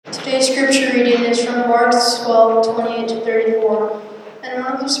Today's scripture reading is from Mark 12:28-34. And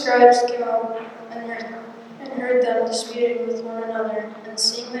one of the scribes came up and heard them disputing with one another, and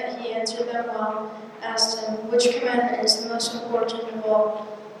seeing that he answered them well, asked him, "Which commandment is the most important of all?"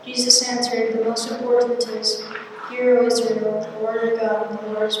 Jesus answered, "The most important is, 'Hear, O Israel, the word of God, the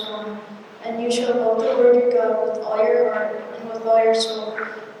Lord is one. And you shall love the Lord your God with all your heart, and with all your soul,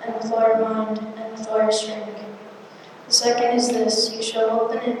 and with all your mind, and with all your strength. The second is this, you shall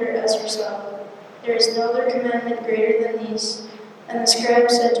love the neighbor as yourself. There is no other commandment greater than these." And the scribe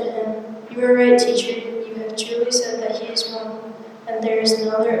said to him, "You are right, teacher. You have truly said that he is one, and there is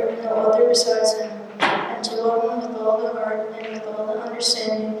no other besides him. And to love him with all the heart, and with all the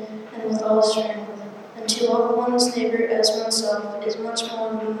understanding, and with all strength. And to love one's neighbor as oneself is much more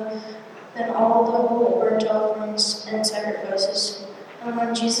than all the whole burnt offerings and sacrifices." And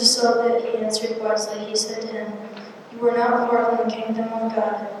when Jesus saw that he answered wisely, he said to him, "You are not far from the kingdom of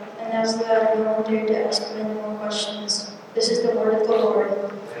God." And after that, no one dared to ask him any more questions. This is the word of the Lord.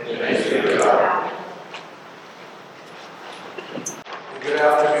 Thanks be to God. Good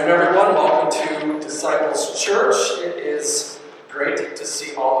afternoon, everyone. Welcome to Disciples Church. It is great to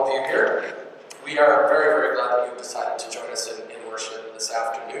see all of you here. We are very, very glad that you've decided to join us in worship this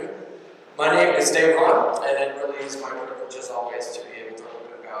afternoon. My name is Dave Hahn, and it really is my privilege, as always, to be able to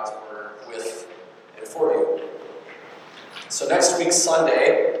open God's Word with and for you. So next week,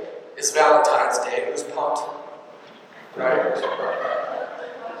 Sunday, is Valentine's Day. Who's pumped? Right?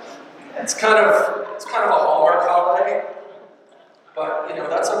 It's kind of a Hallmark holiday, but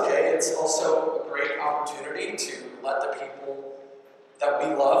that's okay. It's also a great opportunity to let the people that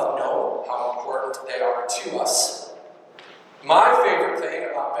we love know how important they are to us. My favorite thing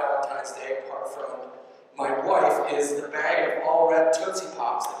about Valentine's Day, apart from my wife, is the bag of all red Tootsie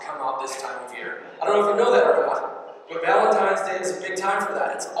Pops that come out this time of year. I don't know if you know that or not, but Valentine's Day is a big time for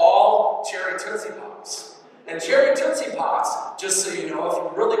that. It's all cherry Tootsie Pops. And cherry Tootsie Pops, just so you know, if you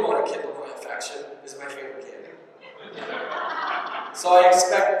really want to kindle my affection, is my favorite candy. So I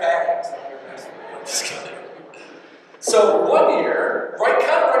expect bags. I'm just kidding. So one year, right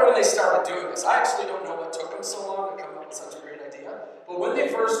when they started doing this, I actually don't know what took them so long to come up with such a great idea, but when they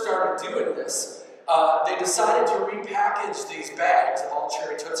first started doing this, they decided to repackage these bags of all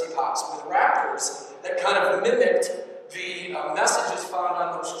cherry Tootsie Pops with wrappers that kind of mimicked the messages found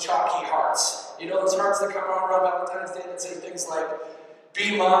on those chalky hearts. You know those hearts that come around Valentine's Day that say things like,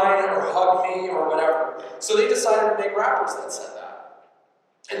 "Be mine," or "Hug me," or whatever. So they decided to make wrappers that said that.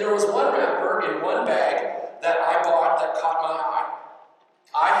 And there was one wrapper in one bag that I bought that caught my eye.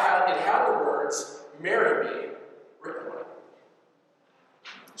 It had the words, "Marry me," written on it.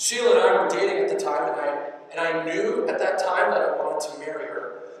 Sheila and I were dating at the time, and I knew at that time that I wanted to marry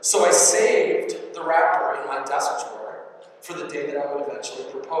her. So I saved the wrapper in my desk drawer for the day that I would eventually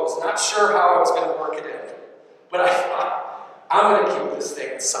propose. Not sure how I was going to work it in, but I thought, I'm going to keep this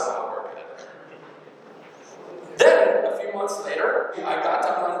thing and somehow work it in. Then, a few months later, I got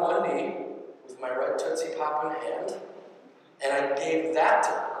down on one knee with my red Tootsie Pop in hand, and I gave that to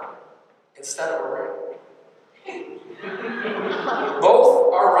her instead of a ring.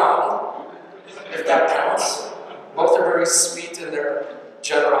 Both are round, if that counts. Both are very sweet in their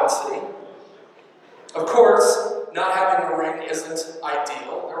generosity. Of course, not having a ring isn't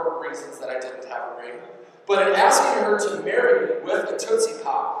ideal. There were reasons that I didn't have a ring. But in asking her to marry me with a Tootsie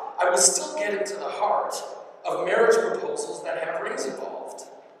Pop, I was still getting to the heart of marriage proposals that have rings involved.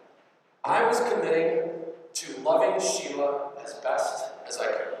 I was committing to loving Sheila as best as I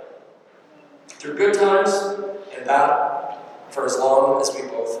could. Through good times and bad, for as long as we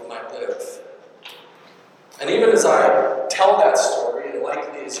both might live. And even as I tell that story, and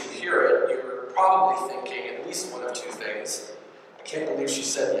likely as you hear it, you're probably thinking at least one of two things. I can't believe she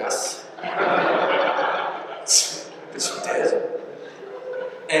said yes. But she did.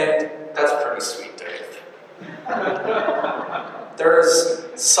 And that's pretty sweet, Dave. There's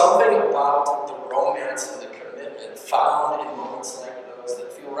something about the romance and the commitment found in moments like those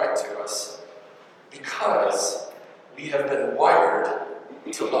that feel right to us. Because we have been wired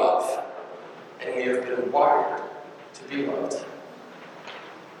to love. And we have been wired to be loved.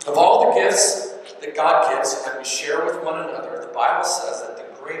 Of all the gifts that God gives and that we share with one another, the Bible says that the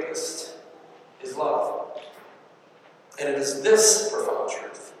greatest is love. And it is this profound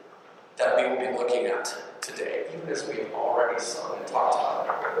truth that we will be looking at today, even as we've already sung and talked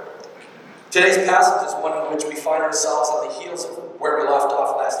about. Today's passage is one in which we find ourselves on the heels of where we left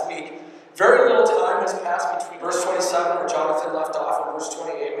off last week. Very little time has passed between verse 27, where Jonathan left off, and verse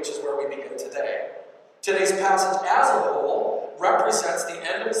 28, which is where we begin today. Today's passage as a whole represents the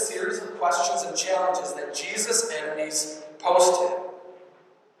end of a series of questions and challenges that Jesus' enemies posed him.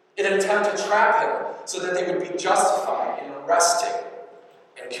 in an attempt to trap him so that they would be justified in arresting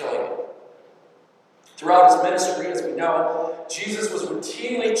and killing him. Throughout his ministry, as we know, Jesus was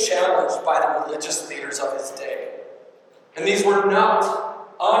routinely challenged by the religious leaders of his day. And these were not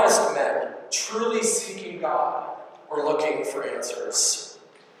honest men truly seeking God or looking for answers.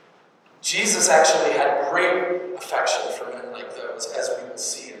 Jesus actually had great affection for men like those, as we will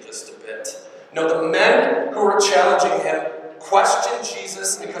see in just a bit. No, the men who were challenging him questioned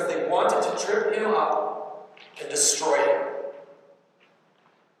Jesus because they wanted to trip him up and destroy him.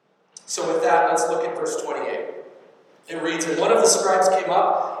 So with that, let's look at verse 28. It reads, "And one of the scribes came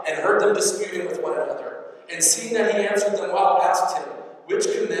up and heard them disputing with one another, and seeing that he answered them well, asked him,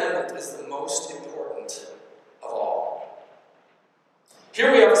 'Which commandment is the most important of all?'"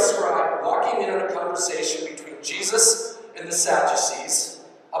 Here we have a scribe walking in on a conversation between Jesus and the Sadducees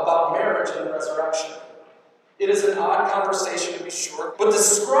about marriage and resurrection. It is an odd conversation to be sure, but the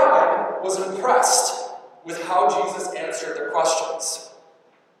scribe was impressed with how Jesus answered their questions.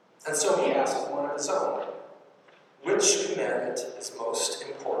 And so he asked one of his own, "Which commandment is most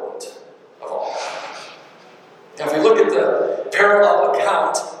important of all?" Now, if we look at the parallel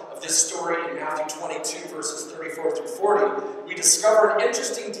account of this story in Matthew 22, verses 34 through 40, we discover an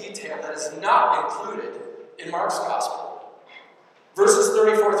interesting detail that is not included in Mark's Gospel. Verses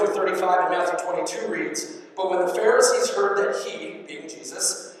 34 through 35 in Matthew 22 reads, "But when the Pharisees heard that he," being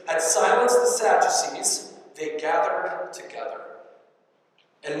Jesus, "had silenced the Sadducees, they gathered together.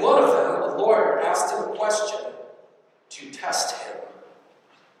 And one of them, a lawyer, asked him a question to test him."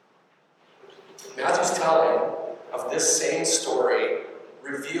 Matthew's telling of this same story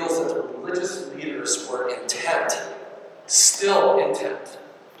reveals that the religious leaders were still intent,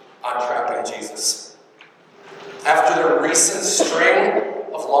 on trapping Jesus. After their recent string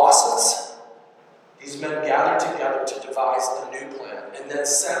of losses, these men gathered together to devise a new plan and then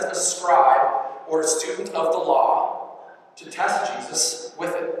sent a scribe or a student of the law to test Jesus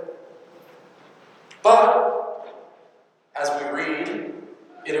with it. But, as we read,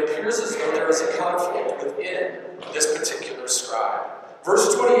 it appears as though there is a conflict within this particular scribe.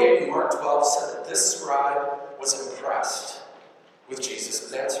 Verse 28 in Mark 12 said that this scribe was impressed with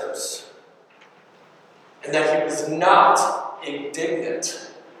Jesus' answers, and that he was not indignant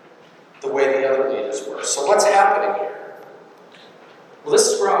the way the other leaders were. So what's happening here? Well,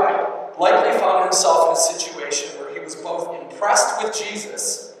 this scribe likely found himself in a situation where he was both impressed with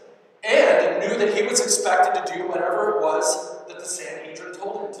Jesus and knew that he was expected to do whatever it was that the Sanhedrin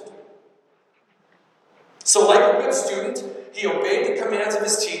told him to do. So like a good student, he obeyed the commands of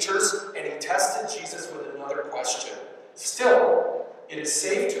his teachers and he tested Jesus with another question. Still, it is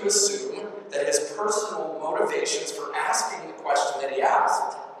safe to assume that his personal motivations for asking the question that he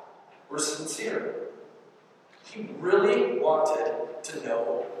asked were sincere. He really wanted to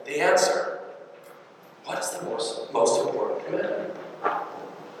know the answer. What is the most important commandment?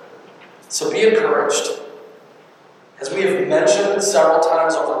 So be encouraged. As we have mentioned several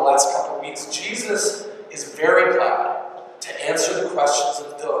times over the last couple of weeks, Jesus is very glad to answer the questions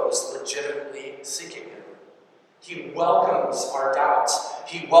of those legitimately seeking him. He welcomes our doubts.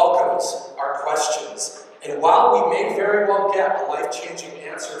 He welcomes our questions. And while we may very well get a life-changing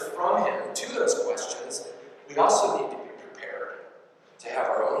answer from him to those questions, we also need to be prepared to have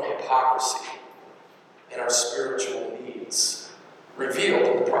our own hypocrisy and our spiritual needs revealed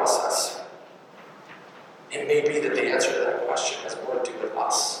in the process. It may be that the answer to that question has more to do with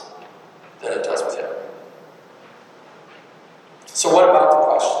us than it does with him. So what about the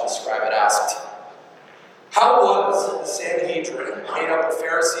question the scribe had asked? How was the Sanhedrin, made up of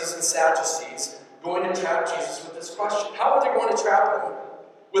Pharisees and Sadducees, going to trap Jesus with this question? How are they going to trap him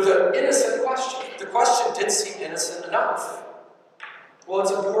with an innocent question? The question did seem innocent enough. Well,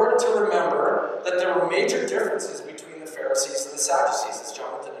 it's important to remember that there were major differences between the Pharisees and the Sadducees, as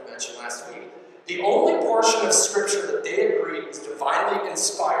Jonathan had mentioned last week. The only portion of Scripture that they agreed was divinely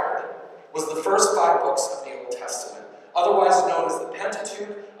inspired was the first 5 books of the Old Testament, otherwise known as the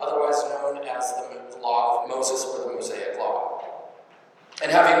Pentateuch, otherwise known as the Law of Moses or the Mosaic Law.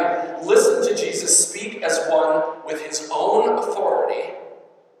 And having listened to Jesus speak as one with his own authority,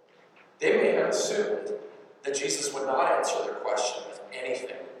 they may have assumed that Jesus would not answer their question with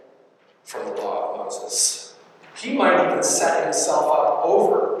anything from the Law of Moses. He might even set himself up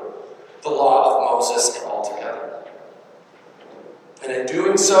over the Law of Moses altogether. And in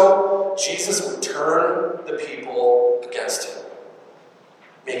doing so, Jesus would turn the people against him,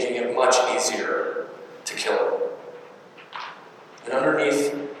 making it much easier to kill him. And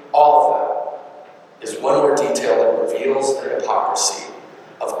underneath all of that is one more detail that reveals the hypocrisy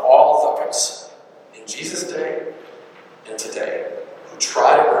of all those in Jesus' day and today who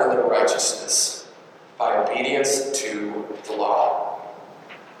try to earn the righteousness by obedience to the law.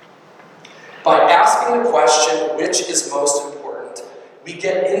 By asking the question, which is most important, we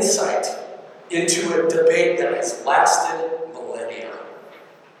get insight into a debate that has lasted millennia.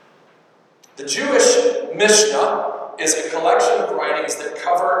 The Jewish Mishnah is a collection of writings that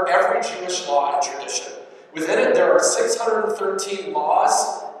cover every Jewish law and tradition. Within it, there are 613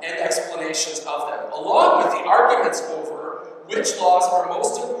 laws and explanations of them, along with the arguments over which laws are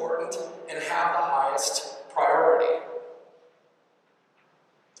most important and have the highest priority.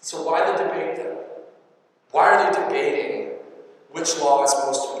 So why the debate then? Why are they debating which law is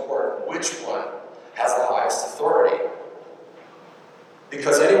most important? Which one has the highest authority?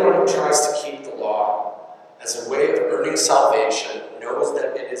 Because anyone who tries to keep the law as a way of earning salvation knows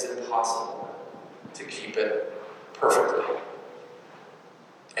that it is impossible to keep it perfectly.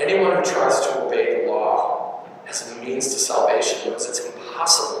 Anyone who tries to obey the law as a means to salvation knows it's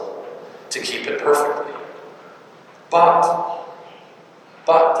impossible to keep it perfectly. But,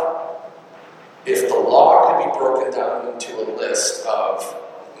 if the law could be broken down into a list of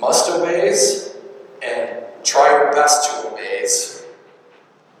must-obeys and try your best to obeys,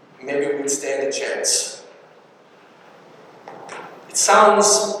 maybe we'd stand a chance. It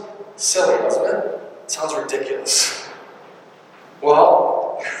sounds silly, doesn't it? It sounds ridiculous.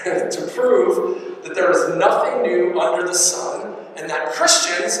 Well, to prove that there is nothing new under the sun and that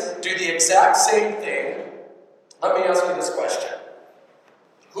Christians do the exact same thing, let me ask you this question.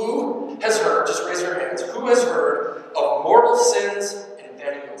 Who has heard, just raise your hands, who has heard of mortal sins and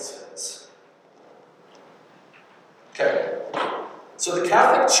venial sins? Okay. So the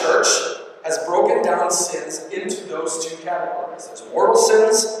Catholic Church has broken down sins into those two categories. There's mortal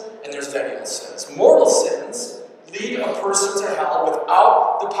sins and there's venial sins. Mortal sins lead a person to hell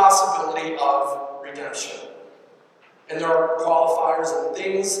without the possibility of redemption. And there are qualifiers and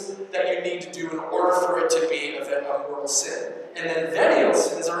things that you need to do in order for it to be a mortal sin. And then venial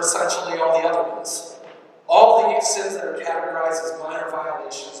sins are essentially all the other ones. All the sins that are categorized as minor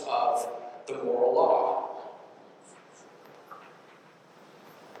violations of the moral law.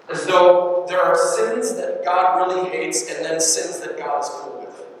 As though there are sins that God really hates and then sins that God is cool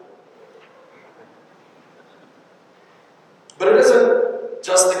with. But it isn't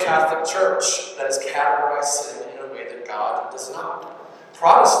just the Catholic Church that has categorized sin in a way that God does not.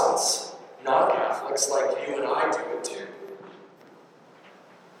 Protestants, non-Catholics like you and I do it too.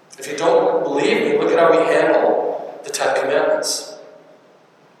 If you don't believe me, look at how we handle the Ten Commandments.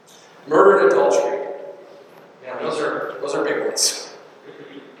 Murder and adultery. Yeah, those are big ones.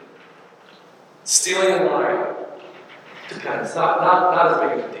 Stealing and lying. Depends. Not as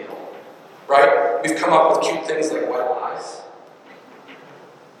big of a deal. Right? We've come up with cute things like white lies.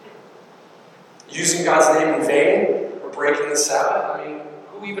 Using God's name in vain or breaking the Sabbath. I mean,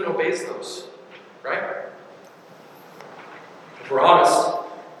 who even obeys those? Right? If we're honest,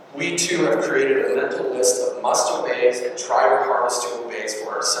 we too have created a mental list of must-obeys and try our hardest to obeys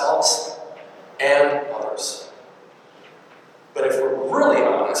for ourselves and others. But if we're really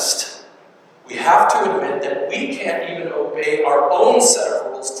honest, we have to admit that we can't even obey our own set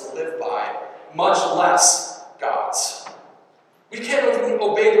of rules to live by, much less God's. We can't even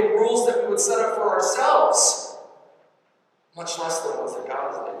obey the rules that we would set up for ourselves, much less the ones that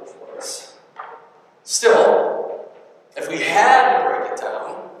God has laid before us. Still, if we had to break it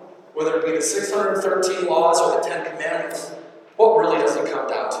down, whether it be the 613 laws or the 10 Commandments, what really does it come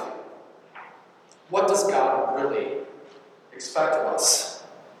down to? What does God really expect of us?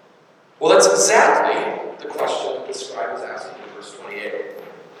 Well, that's exactly the question that the scribe is asking in verse 28.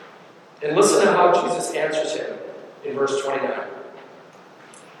 And listen to how Jesus answers him in verse 29.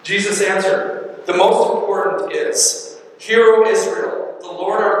 Jesus answered, "The most important is, Hear, O Israel, the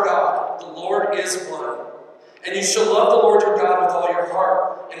Lord our God, the Lord is one. And you shall love the Lord your God with all your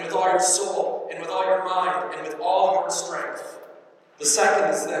heart, and with all your soul, and with all your mind, and with all your strength. The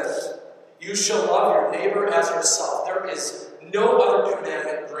second is this, you shall love your neighbor as yourself. There is no other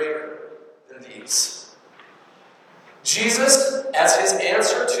commandment greater than these." Jesus, as his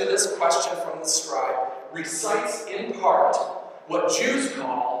answer to this question from the scribe, recites in part what Jews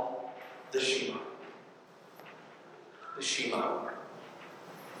call the Shema. The Shema.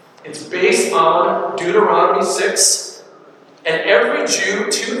 It's based on Deuteronomy 6, and every Jew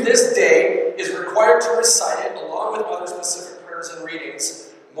to this day is required to recite it along with other specific prayers and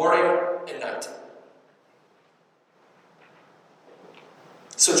readings, morning and night.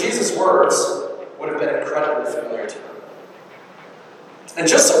 So Jesus' words would have been incredibly familiar to them. And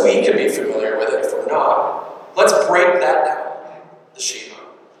just so we can be familiar with it, if we're not, let's break that down, the Shema.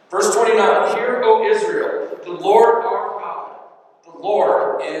 Verse 29, "Hear, O Israel, the Lord our God, the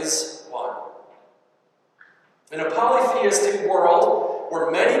Lord is one. In a polytheistic world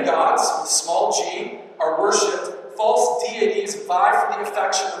where many gods, with small g, are worshipped, false deities vie for the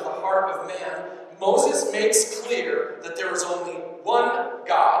affection of the heart of man, Moses makes clear that there is only one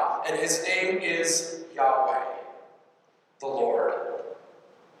God, and his name is Yahweh, the Lord.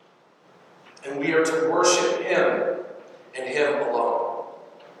 And we are to worship him and him alone.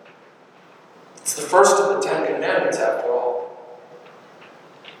 It's the first of the Ten Commandments, after all.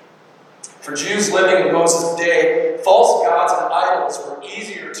 For Jews living in Moses' day, false gods and idols were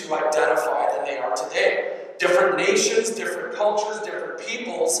easier to identify than they are today. Different nations, different cultures, different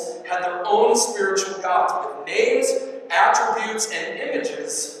peoples had their own spiritual gods with names, attributes, and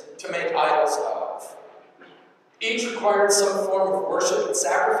images to make idols of. Each required some form of worship and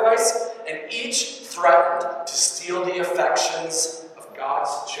sacrifice, and each threatened to steal the affections of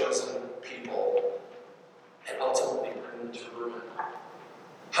God's chosen people and ultimately bring them to ruin.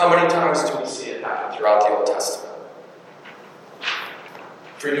 How many times do we see it happen throughout the Old Testament?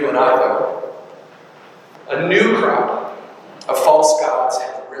 For you and I, though, a new crowd of false gods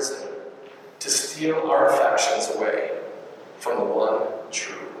have arisen to steal our affections away from the one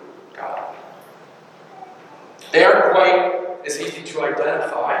true God. They aren't quite as easy to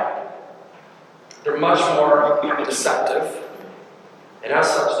identify. They're much more deceptive, and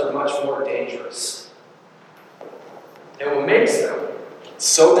as such, they're much more dangerous. And what makes them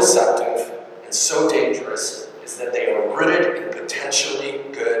so deceptive and so dangerous is that they are rooted in potentially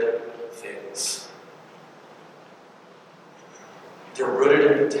good things. They're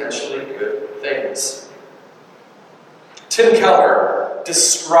rooted in potentially good things. Tim Keller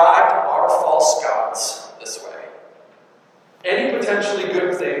described our false gods this way. Any potentially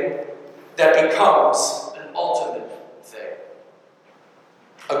good thing that becomes an ultimate thing.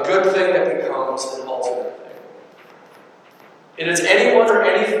 A good thing that becomes an ultimate thing. It is anyone or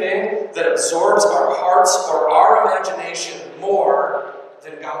anything that absorbs our hearts or our imagination more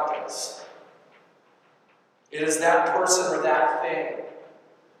than God does. It is that person or that thing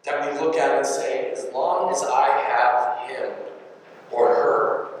that we look at and say, as long as I have him or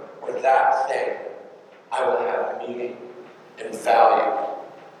her or that thing, I will have meaning and value,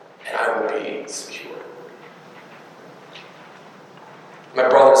 and I will be secure. My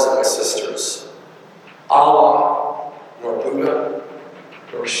brothers and my sisters, Allah, nor Buddha,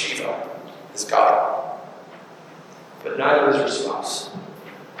 nor Shiva is God. But neither is your spouse.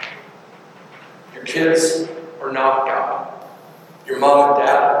 Your kids are not God. Your mom and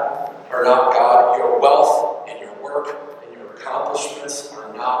dad are not God. Your wealth and your work and your accomplishments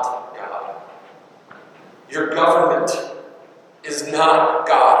are not God. Your government is not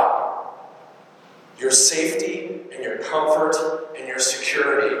God. Your safety and your comfort and your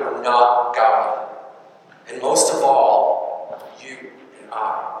security are not God. And most of all, you and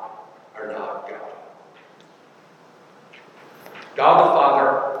I are not God. God the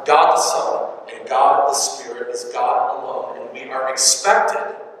Father, God the Son, and God the Spirit is God alone, and we are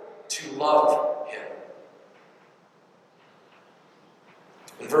expected to love him.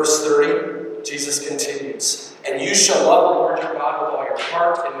 In verse 30, Jesus continues, "And you shall love the Lord your God with all your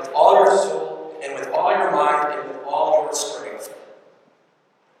heart, and with all your soul, and with all your mind, and with all your strength."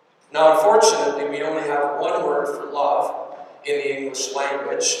 Now, unfortunately, we only have one word for love in the English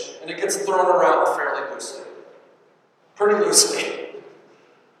language, and it gets thrown around fairly loosely. Pretty loosely.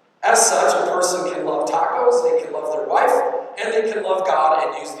 As such, a person can love tacos, they can love their wife, and they can love God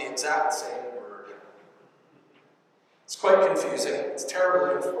and use the exact same word. It's quite confusing. It's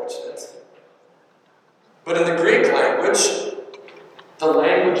terribly unfortunate. But in the Greek language, the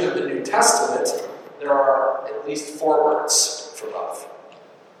language of the New Testament, there are at least 4 words for love.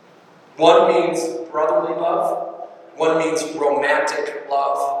 One means brotherly love, one means romantic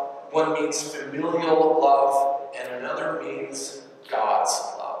love, one means familial love, and another means God's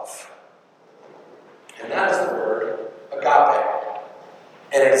love. And that is the word agape.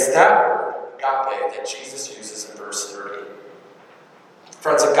 And it is that word, agape, that Jesus uses in verse 30.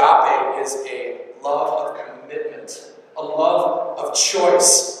 Friends, agape is a love of commitment, a love of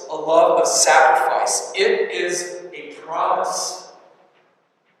choice, a love of sacrifice. It is a promise.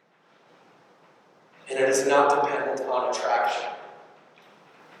 And it is not dependent on attraction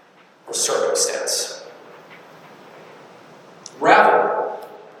or circumstance. Rather,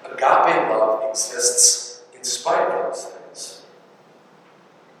 agape love exists in spite of those things.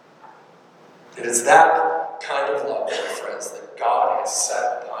 It is that kind of love, my friends, that God has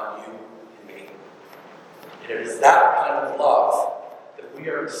set upon you and me. And it is that kind of love that we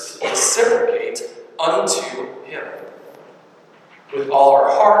are to reciprocate unto him. With all our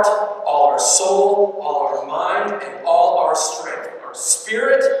heart, all our soul, all our mind, and all our strength. our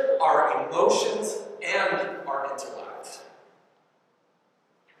spirit, our emotions, and our intellect.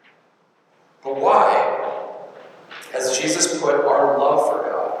 But why has Jesus put our love for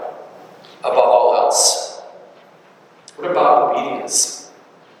God above all else? What about obedience?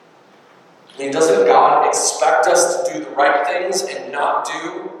 I mean, doesn't God expect us to do the right things and not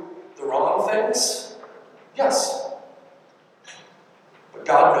do the wrong things? Yes. But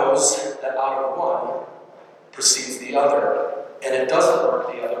God knows that out of one precedes the other, and it doesn't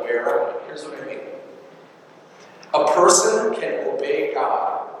work the other way around. Here's what I mean. A person can obey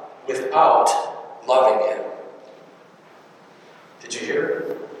God without loving Him. Did you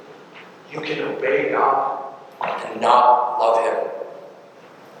hear? You can obey God and not love Him.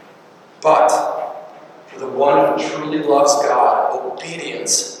 But for the one who truly loves God,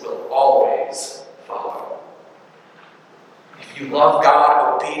 obedience will always follow. If you love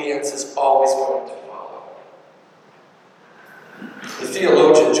God, obedience is always going to follow. The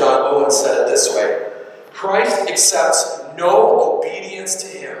theologian John Owen said it this way: Christ accepts no obedience to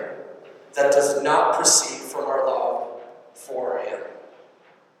Him that does not proceed from our love for Him.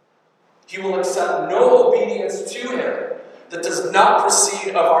 He will accept no obedience to Him that does not proceed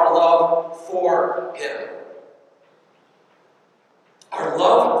of our love for Him. Our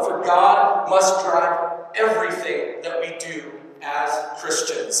love for God must drive everything that we do as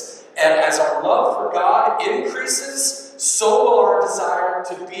Christians. And as our love for God increases, so will our desire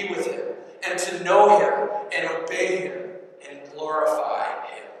to be with Him and to know Him and obey Him and glorify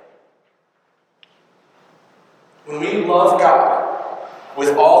Him. When we love God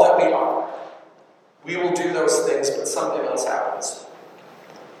with all that we are, we will do those things, but something else happens.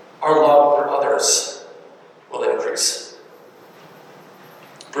 Our love for others will increase.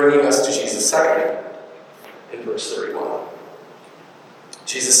 Bringing us to Jesus' second command in verse 31.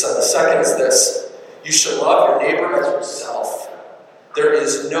 Jesus said, the second is this: you shall love your neighbor as yourself. There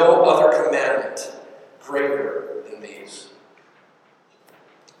is no other commandment greater than these.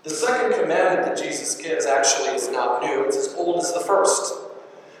 The second commandment that Jesus gives actually is not new. It's as old as the first.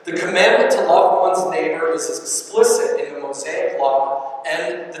 The commandment to love one's neighbor is explicit in the Mosaic Law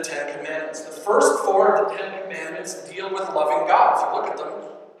and the Ten Commandments. The first four of the Ten Commandments deal with loving God, if you look at them.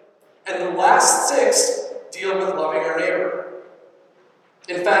 And the last six deal with loving our neighbor.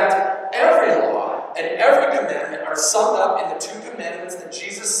 In fact, every law and every commandment are summed up in the two commandments that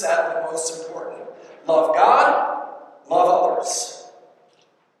Jesus said are the most important. Love God, love others.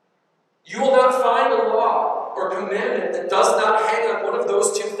 You will not find a law or commandment that does not hang on one of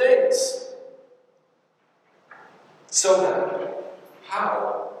those two things. So then,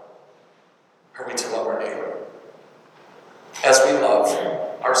 how are we to love our neighbor? As we love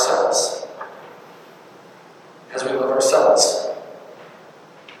ourselves. As we love ourselves.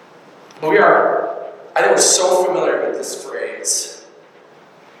 I think we're so familiar with this phrase,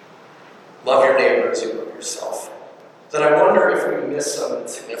 love your neighbor as you love yourself, that I wonder if we miss some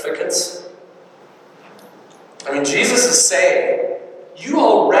significance. I mean, Jesus is saying, you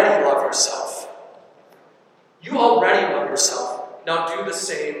already love yourself. You already love yourself. Now do the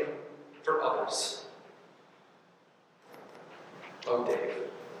same for others. Oh, Dave,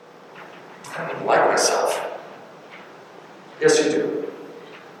 I don't even like myself. Yes, you do.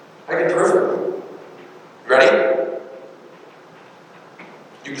 I can prove it. Ready?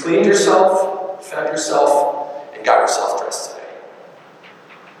 You cleaned yourself, fed yourself, and got yourself dressed today.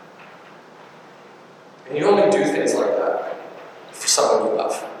 And you only do things like that for someone you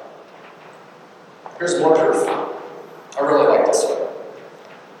love. Here's more proof. I really like this one.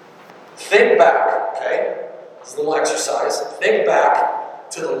 Think back, okay? This is a little exercise. Think back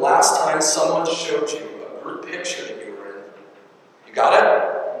to the last time someone showed you a group picture that you were in. You got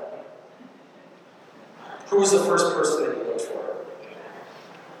it? Who was the first person that you looked for?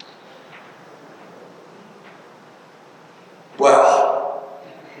 Well,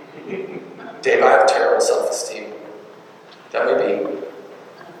 Dave, I have terrible self-esteem. That may be.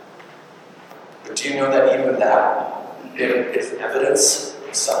 But do you know that even that is evidence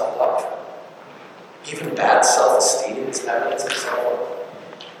of self-love? Even bad self-esteem is evidence of self-love.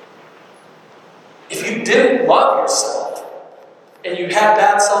 If you didn't love yourself and you had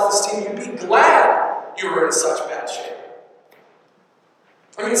bad self-esteem, you'd be glad you were in such bad shape.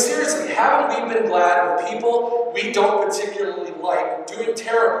 I mean, seriously, haven't we been glad when people we don't particularly like were doing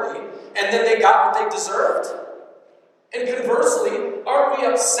terribly and then they got what they deserved? And conversely, aren't we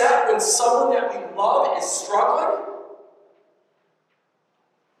upset when someone that we love is struggling?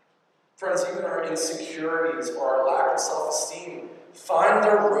 Friends, even our insecurities or our lack of self-esteem find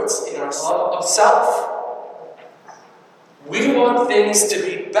their roots in our love of self. We want things to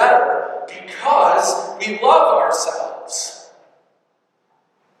be better because we love ourselves.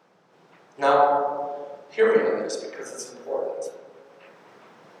 Now, hear me on this because it's important.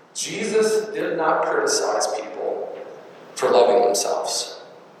 Jesus did not criticize people for loving themselves.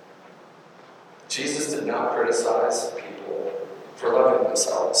 Jesus did not criticize people for loving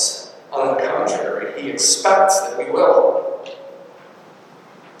themselves. On the contrary, he expects that we will.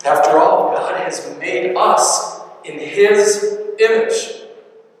 After all, God has made us in his image.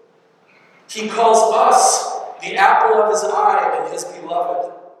 He calls us the apple of his eye and his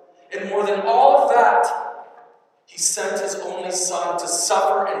beloved. And more than all of that, he sent his only Son to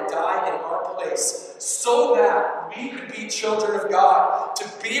suffer and die in our place so that we could be children of God, to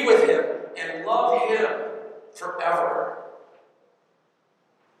be with him and love him forever.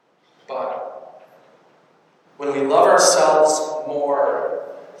 But when we love ourselves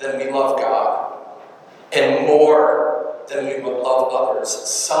more than we love God, and more than we would love others,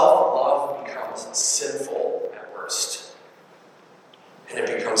 self-love becomes sinful at worst. And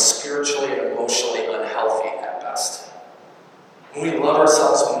it becomes spiritually and emotionally unhealthy at best. When we love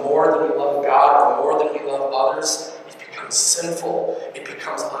ourselves more than we love God, or more than we love others, it becomes sinful. It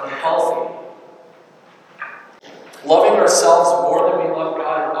becomes unhealthy. Loving ourselves more than we love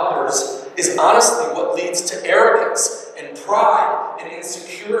God and others is honestly what leads to arrogance and pride and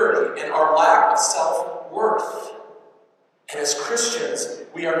insecurity and our lack of self-worth. And as Christians,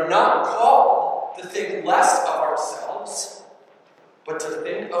 we are not called to think less of ourselves, but to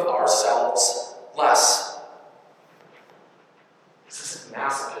think of ourselves less. This is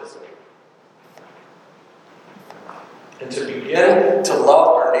masochism. And to begin to love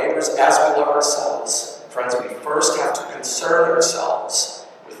our neighbors as we love ourselves, friends, we first have to concern ourselves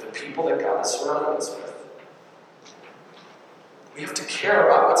with the people that God has surrounded us with. We have to care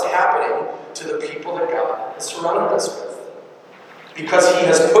about what's happening to the people that God has surrounded us with. Because he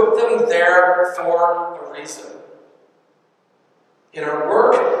has put them there for a reason. In our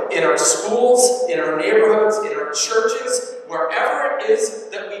work, in our schools, in our neighborhoods, in our churches, wherever it is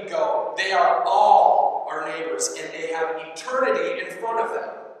that we go, they are all our neighbors and they have eternity in front of them.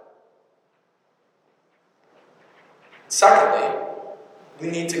 Secondly, we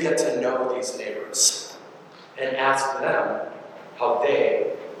need to get to know these neighbors and ask them how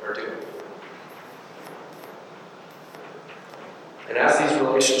they are doing. And as these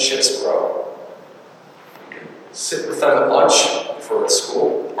relationships grow, we can sit with them at lunch before at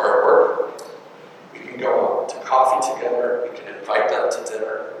school or at work. We can go out to coffee together. We can invite them to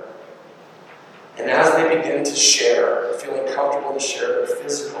dinner. And as they begin to share, feeling comfortable to share their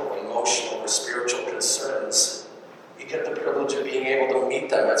physical, emotional, or spiritual concerns, we get the privilege of being able to meet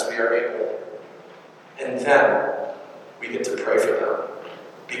them as we are able. And then we get to pray for them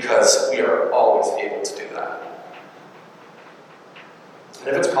because we are always able to do that. And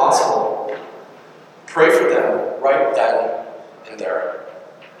if it's possible, pray for them right then and there.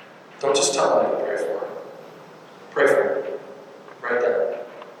 Don't just tell them to pray for them. Pray for them. Right there.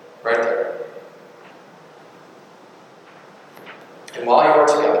 Right there. And while you are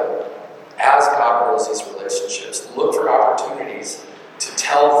together, as God grows these relationships, look for opportunities to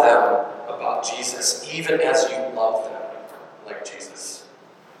tell them about Jesus, even as you love them like Jesus.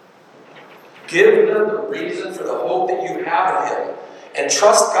 Give them the reason for the hope that you have in him, and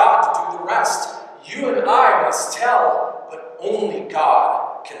trust God to do the rest. You and I must tell, but only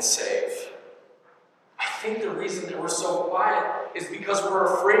God can save. I think the reason that we're so quiet is because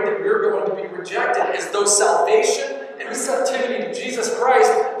we're afraid that we're going to be rejected, as though salvation and receptivity to Jesus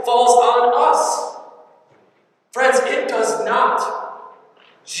Christ falls on us. Friends, it does not.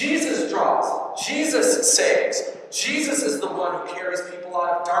 Jesus draws. Jesus saves. Jesus is the one who carries people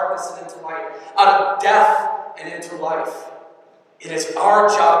out of darkness and into light, out of death and into life. It is our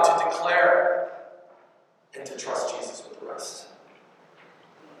job to declare and to trust Jesus with the rest.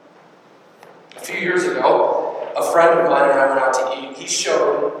 A few years ago, a friend of mine and I went out to eat. He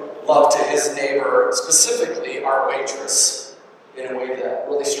showed love to his neighbor, specifically our waitress, in a way that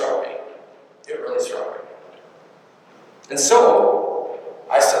really struck me. It really struck me. And so,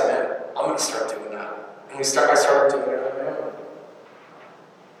 I said, man, I'm going to start doing that. And I started doing it on my own.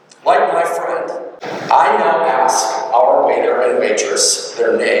 Like my friend, I now ask our waiter and waitress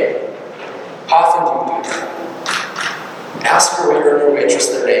their name. How often do you do that? Ask your waiter and your waitress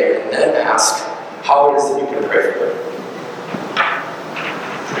their name, and then ask how it is that you can pray for them.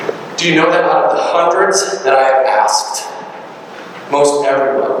 Do you know that out of the hundreds that I have asked, most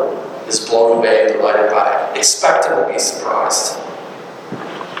everyone is blown away and delighted by it. Expect them to be surprised.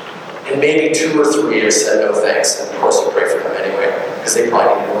 And maybe 2 or 3 have said no thanks, and of course you pray for them anyway, because they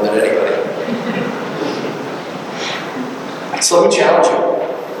probably need it more than anybody. So let me challenge you.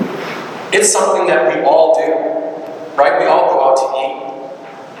 It's something that we all do, right? We all go out to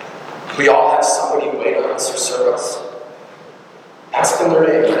eat. We us or serve us, ask them their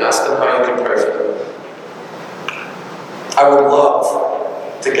name and ask them how you can pray for them. I would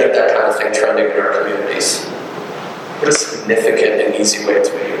love to get that kind of thing trending in our communities. What a significant and easy way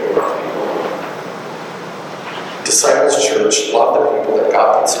to be able to love people. Disciples Church, love the people that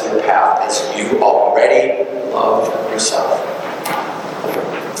God puts in your path as you already love yourself.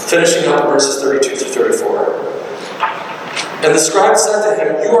 Finishing up verses 32 through 34. And the scribe said to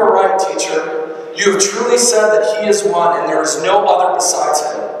him, "You are right, teacher. You have truly said that he is one, and there is no other besides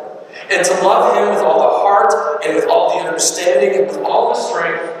him. And to love him with all the heart, and with all the understanding, and with all the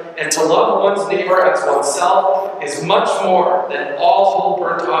strength, and to love one's neighbor as oneself is much more than all whole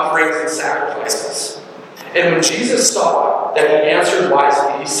burnt offerings and sacrifices." And when Jesus saw that he answered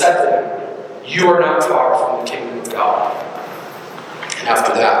wisely, he said to him, "You are not far from the kingdom of God." And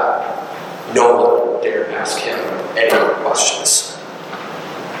after that, no one dared ask him any more questions.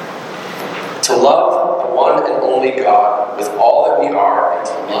 To love the one and only God with all that we are, and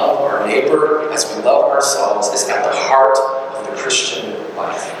to love our neighbor as we love ourselves, is at the heart of the Christian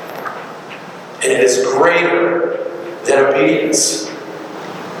life. And it is greater than obedience,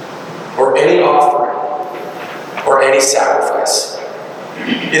 or any offering, or any sacrifice.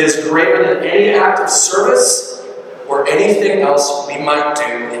 It is greater than any act of service, or anything else we might do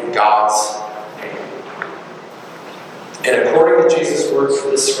in God's name. And according to Jesus' words for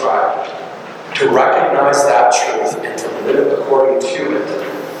this scribe, to recognize that truth and to live according to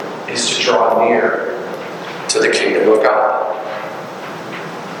it is to draw near to the kingdom of God.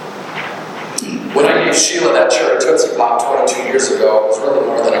 When I gave Sheila that cherry Tootsie Pop 22 years ago, it was really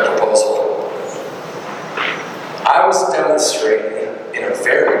more than a proposal. I was demonstrating in a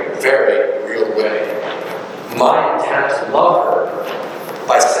very, very real way my intent to love her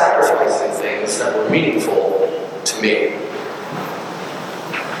by sacrificing things that were meaningful to me.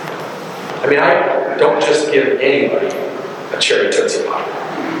 I mean, I don't just give anybody a cherry Tootsie Pop.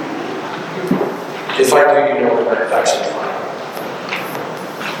 If I do, you know where my affections lie.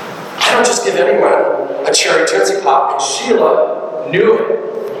 I don't just give anyone a cherry Tootsie Pop, and Sheila knew it.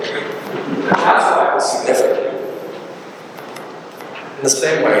 That's why it was significant. In the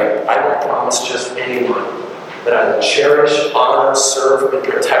same way, I don't promise just anyone that I will cherish, honor, serve, and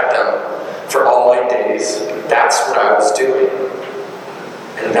protect them for all my days. That's what I was doing.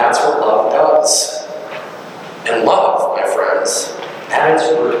 And that's what love does. And love, my friends, at its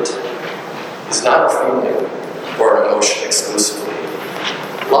root, is not a feeling or an emotion exclusively.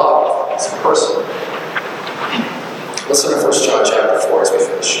 Love is a person. Listen to 1 John chapter 4 as we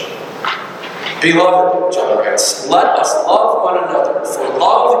finish. "Beloved," John writes, "let us love one another, for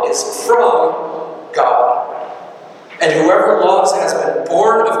love is from God. And whoever loves has been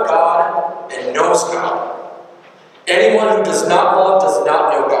born of God and knows God. Anyone who does not love does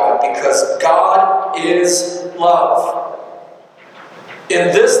not know God, because God is love.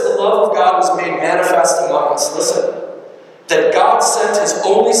 In this, the love of God was made manifest among us." Listen. "That God sent his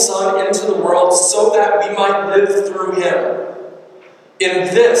only Son into the world so that we might live through him.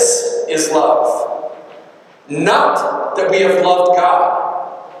 In this is love. Not that we have loved God,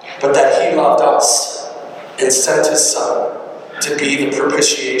 but that he loved us and sent his Son to be the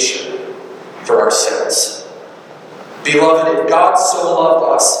propitiation for our sins. Beloved, if God so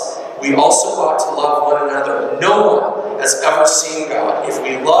loved us, we also ought to love one another. No one has ever seen God. If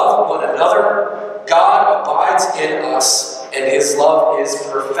we love one another, God abides in us, and his love is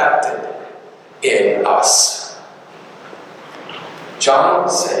perfected in us." John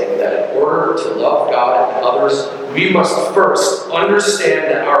is saying that in order to love God and others, we must first understand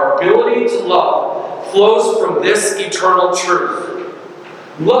that our ability to love flows from this eternal truth.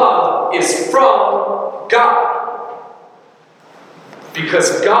 Love is from God,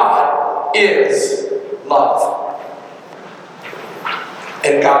 because God is love.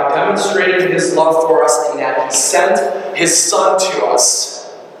 And God demonstrated his love for us in that he sent his Son to us.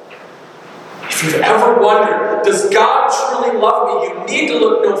 If you've ever wondered, does God truly love me? You need to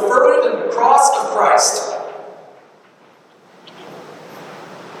look no further than the cross of Christ.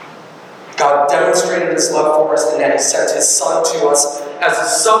 God demonstrated his love for us in that he sent his Son to us as a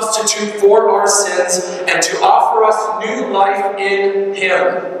substitute for our sins and to offer us new life in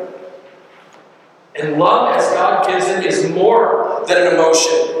him. And love, as God gives it, is more than an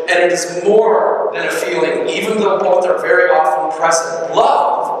emotion, and it is more than a feeling, even though both are very often present.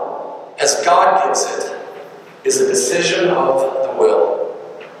 Love, as God gives it, is a decision of the will.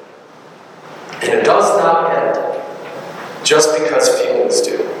 And it does not end just because feelings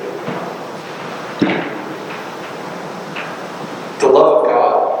do. The love of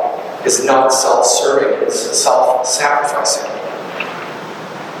God is not self-serving, it's self-sacrificing.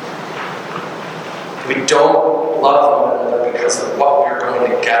 We don't love one another because of what we're going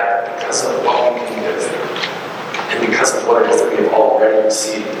to get, because of what we can give, and because of what it is that we have already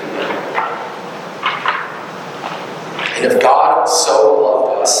received in Him. And if God so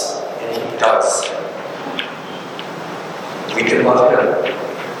loved us, and He does, we can love Him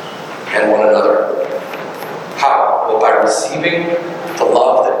and one another. How? Well, by receiving the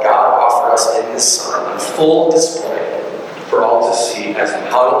love that God offered us in His Son on full display for all to see as He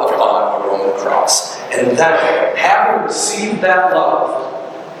hung upon a Roman cross. And then, having received that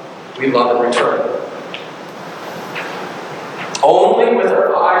love, we love in return. Only with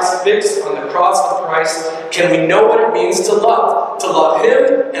our eyes fixed on the cross of Christ can we know what it means to love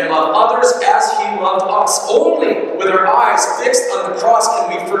Him and love others as He loved us. Only with our eyes fixed on the cross can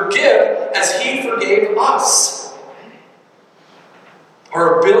we forgive as He forgave us.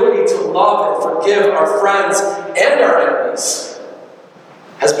 Our ability to love and forgive our friends and our enemies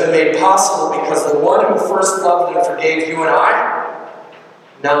has been made possible because the one who first loved and forgave you and I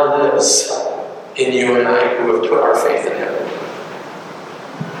now lives in you and I who have put our faith in Him.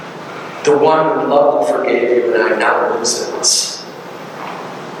 The one who loved and forgave you and I now lives in us.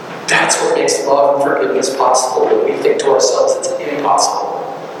 That's what makes love and forgiveness possible. When we think to ourselves it's impossible.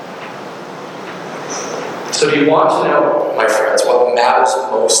 So do you want to know, my friends, what matters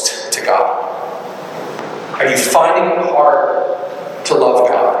most to God? Are you finding it hard to love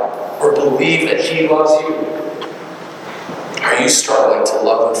God or believe that He loves you? Are you struggling to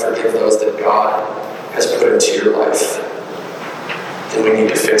love and forgive those that God has put into your life? Then we need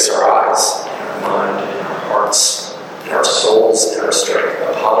to fix our eyes, and our mind, and our hearts, and our souls, and our strength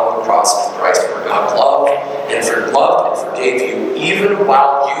upon the cross of Christ, where God loved and forgave you, even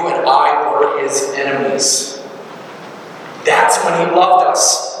while you and I were His enemies. That's when He loved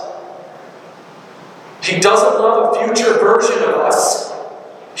us. He doesn't love a future version of us.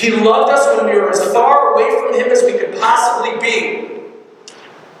 He loved us when we were as far away from Him as we could possibly be.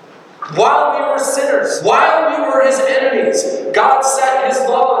 While we were sinners, while we were His enemies, God set His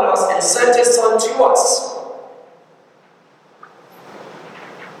love on us and sent His Son to us.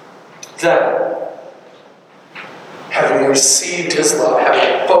 Then, having received His love,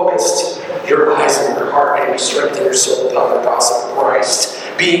 having focused your eyes and your heart and your strength and your soul upon the cross of Christ,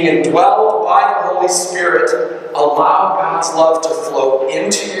 being indwelled by the Holy Spirit, allow God's love to flow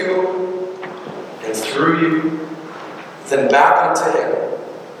into you and through you, then back unto Him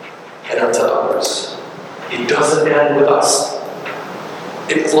and unto others. It doesn't end with us.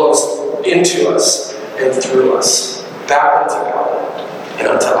 It flows into us and through us, back unto God and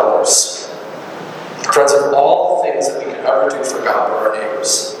unto others. Friends, of all the things that we could ever do for God or our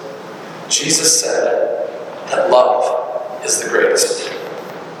neighbors, Jesus said that love is the greatest.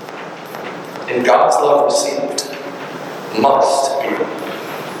 And God's love received must be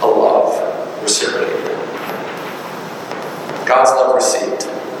a love reciprocated. God's love received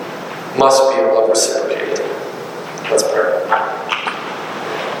must be a love reciprocated. Let's pray.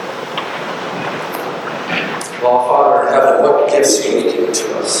 Well, Father in heaven, what gifts you have given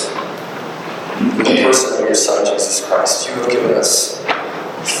to us? In the person of your Son, Jesus Christ, you have given us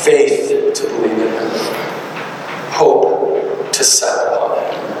faith to believe in Him, hope to set upon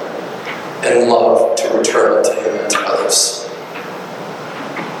Him, and love to return unto Him and to others.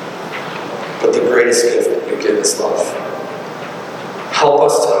 But the greatest gift that you give is love. Help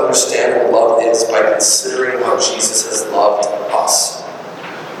us to understand what love is by considering how Jesus has loved us.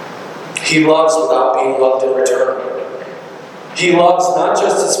 He loves without being loved in return. He loves not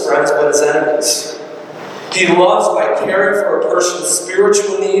just His friends, but His enemies. He loves by caring for a person's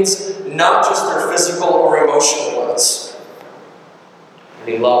spiritual needs, not just their physical or emotional ones. And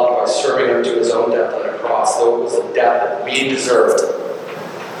He loved by serving unto His own death on a cross, though it was a death that we deserved.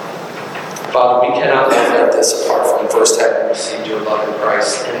 Father, we cannot live like this apart from first having received your love in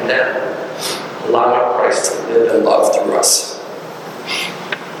Christ, and then allowing Christ to live and love through us.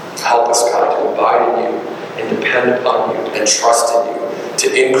 Help us, God, to abide in you and depend upon you and trust in you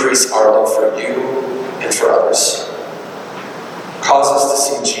to increase our love for you and for others. Cause us to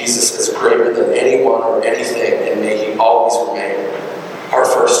see Jesus as greater than anyone or anything, and may He always remain our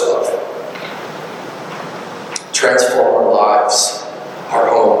first love. Transform our lives, our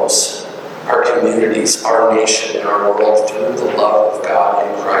homes, our communities, our nation, and our world through the love of God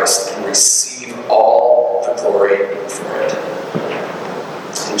in Christ, and receive all the glory for it.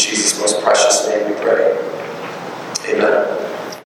 In Jesus' most precious name we pray. Amen.